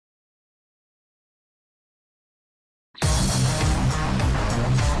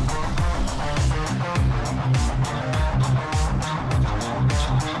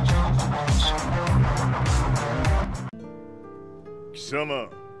貴様、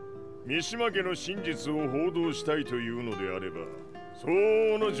三島家の真実を報道したいというのであれば、相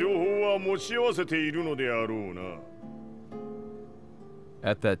応の情報は持ち合わせているのであろうな。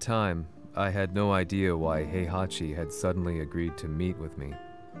At that time, I had no idea why Heihachi had suddenly agreed to meet with me.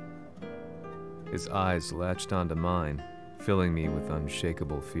 His eyes latched onto mine, filling me with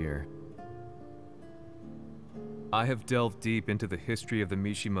unshakable fear. I have delved deep into the history of the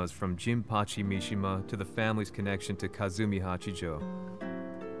Mishimas from Jinpachi Mishima to the family's connection to Kazumi Hachijo.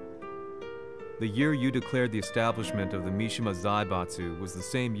 The year you declared the establishment of the Mishima Zaibatsu was the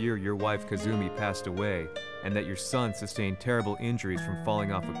same year your wife Kazumi passed away, and that your son sustained terrible injuries from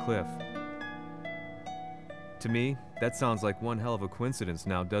falling off a cliff. To me, that sounds like one hell of a coincidence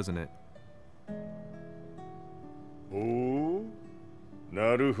now, doesn't it? Oh?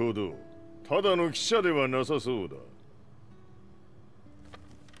 なるほど。ただの記者ではなさそうだ。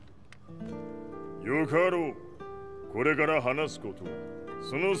よかろう。これから話すこと、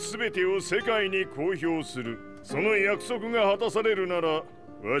そのすべてを世界に公表する。その約束が果たされるなら、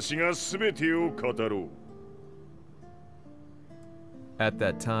わしがすべてを語ろう。At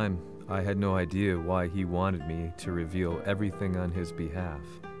that time, I had no idea why he wanted me to reveal everything on his behalf.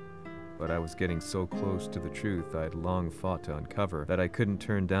 But I was getting so close to the truth I'd long fought to uncover that I couldn't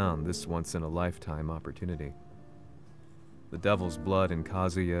turn down this once-in-a-lifetime opportunity. The devil's blood in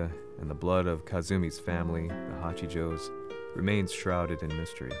Kazuya and the blood of Kazumi's family, the Hachijos, remains shrouded in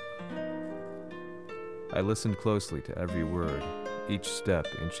mystery. I listened closely to every word, each step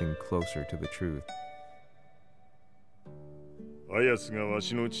inching closer to the truth. あやつがわ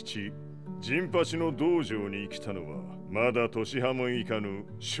しの父、陣八の道場に来たのは、まだ年端もいかぬ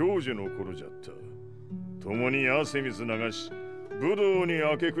少女の頃じゃった。共に汗水流し、武道に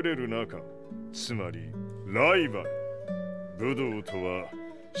明け暮れる中、つまりライバル。武道とは、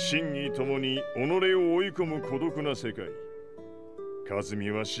真に共に己を追い込む孤独な世界。和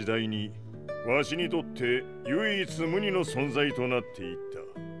美は次第に、わしにとって唯一無二の存在となっていった。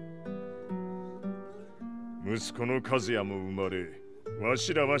息子の和也も生まれ、わ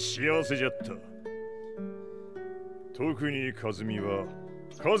しらは幸せじゃった。特に和美は、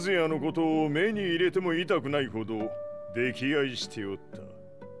和也のことを目に入れても痛くないほど溺愛しておった。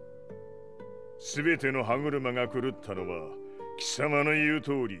すべての歯車が狂ったのは、貴様の言う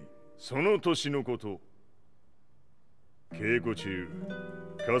通り、その年のこと。稽古中、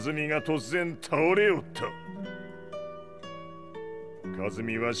和美が突然倒れおった。和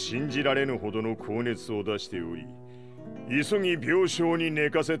美は信じられぬほどの高熱を出しており、急ぎ病床に寝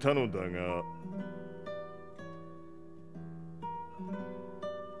かせたのだが、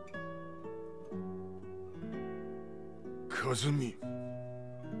和美。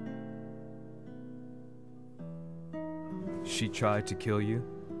She tried to kill you?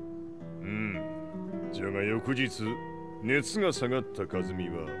 じゃが翌日、熱が下がった和美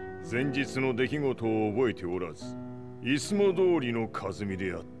は、前日の出来事を覚えておらず、いつも通りの和美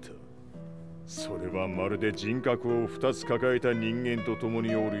であった。それはまるで人格を2つ抱えた人間と共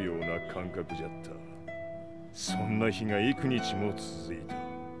におるような感覚じゃった。そんな日が幾日も続いた。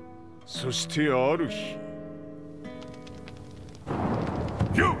そしてある日、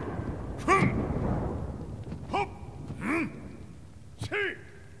よっふんほっうんせい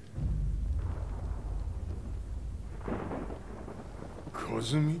和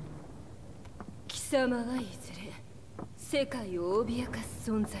美。貴様はいずれ世界を脅かす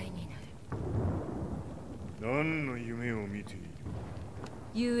存在になる。何の夢を見ている？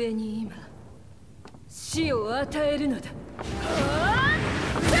故に今死を与えるのだ。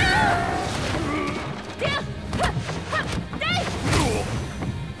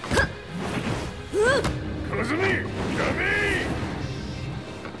和美、やめ！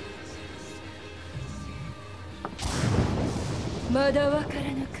まだわから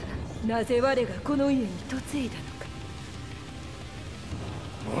ぬか。なぜ我がこの家に嫁いだのか。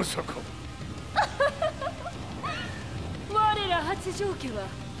まさか。我ら八丈家は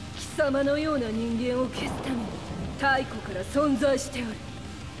貴様のような人間を消すために太古から存在しておる。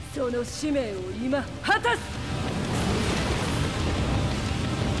その使命を今果たす。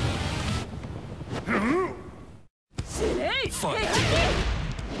死ねい！こ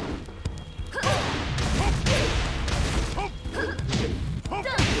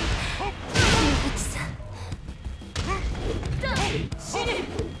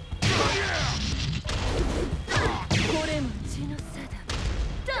れも血の差だ。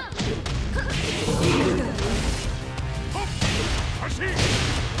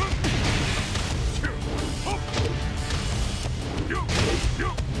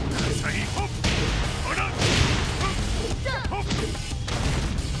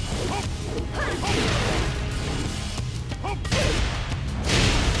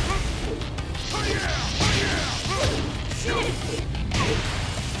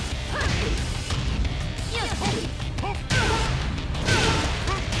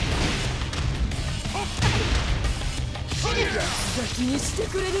して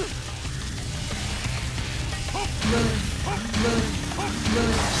くれる。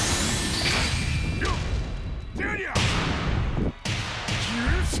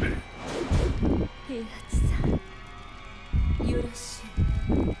平八さん、よろし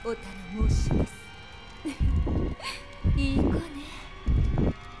ゅうお頼申します。いい子ね。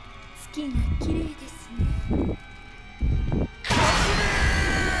月が綺麗ですね。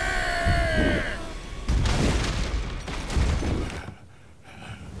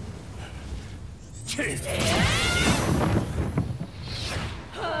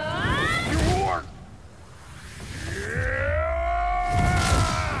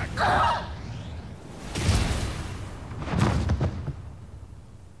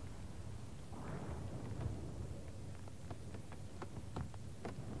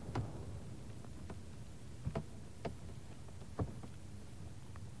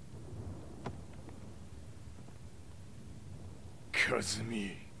Kazumi.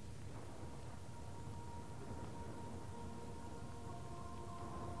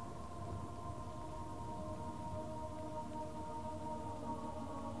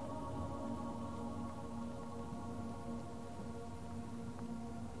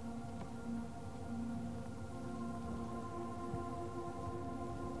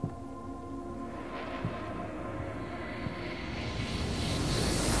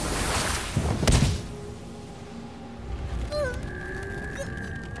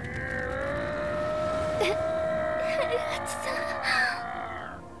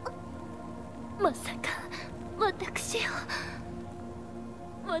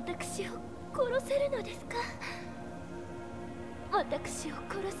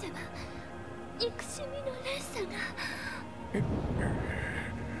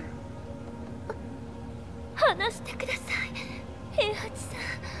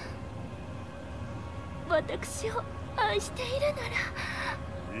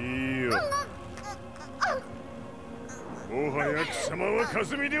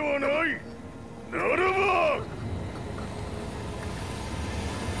 Kazumi ではない。ならば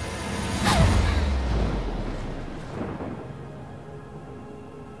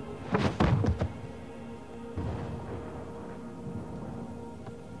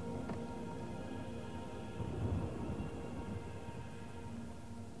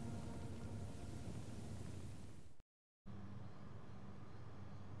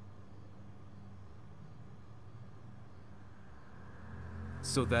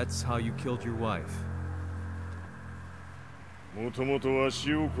So that's how you killed your wife. もともとわ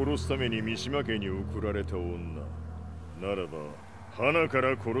しを殺すために三島家に送られた女。ならば、花か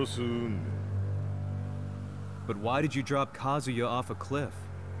ら殺す運命。But why did you drop Kazuya off a cliff?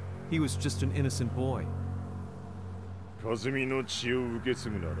 He was just an innocent boy. 和美の血を受け継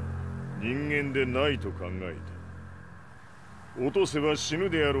ぐなら人間でないと考えた。落とせば死ぬ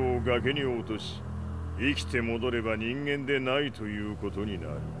であろう崖に落とし、生きて戻れば人間でないということにな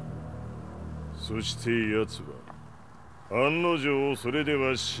る。そして奴は案の定それで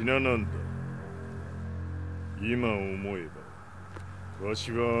は死ななんだ。今思えばわ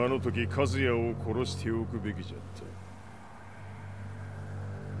しはあの時和也を殺しておくべきじゃっ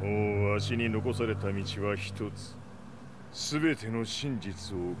た。もうわしに残された道は一つ。すべての真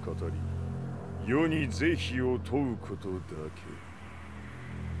実を語り世に是非を問うことだけ。